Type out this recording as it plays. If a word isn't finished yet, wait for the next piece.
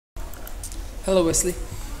Hello, Wesley.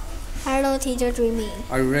 Hello, teacher Dreamy.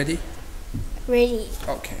 Are you ready? Ready.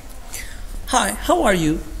 Okay. Hi, how are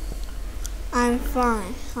you? I'm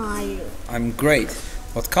fine. How are you? I'm great.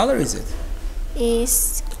 What color is it?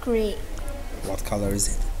 It's green. What color is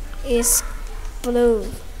it? It's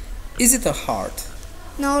blue. Is it a heart?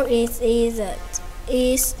 No, it isn't.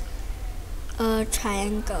 It's a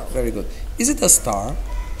triangle. Very good. Is it a star?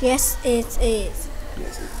 Yes, it is.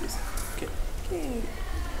 Yes, it is. Okay. Can you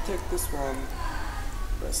take this one,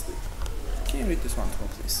 Wesley? Can you read this one too,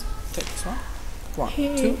 please? Take this one. 1,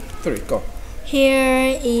 2, 3, go.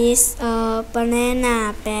 Here is a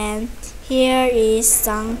banana pen. Here is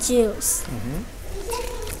some juice.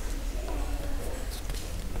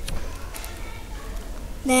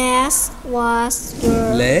 That was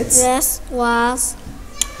your. Let's. That was.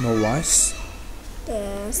 No wash.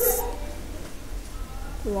 That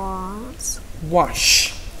was.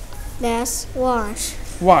 Wash. Let's wash.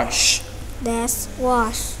 Wash. Let's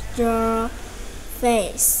wash your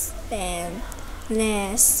face. Then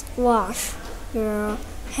let's wash your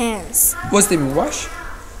hands. What's the mean wash?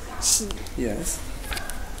 She Yes.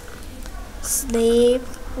 sleep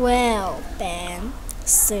well. Ben.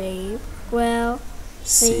 Sleep well.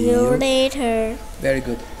 See you later. Very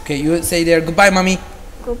good. Okay, you say there goodbye, mommy.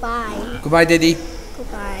 Goodbye. Goodbye, daddy.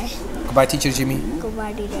 Goodbye. Goodbye, teacher Jimmy.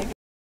 Goodbye, teacher.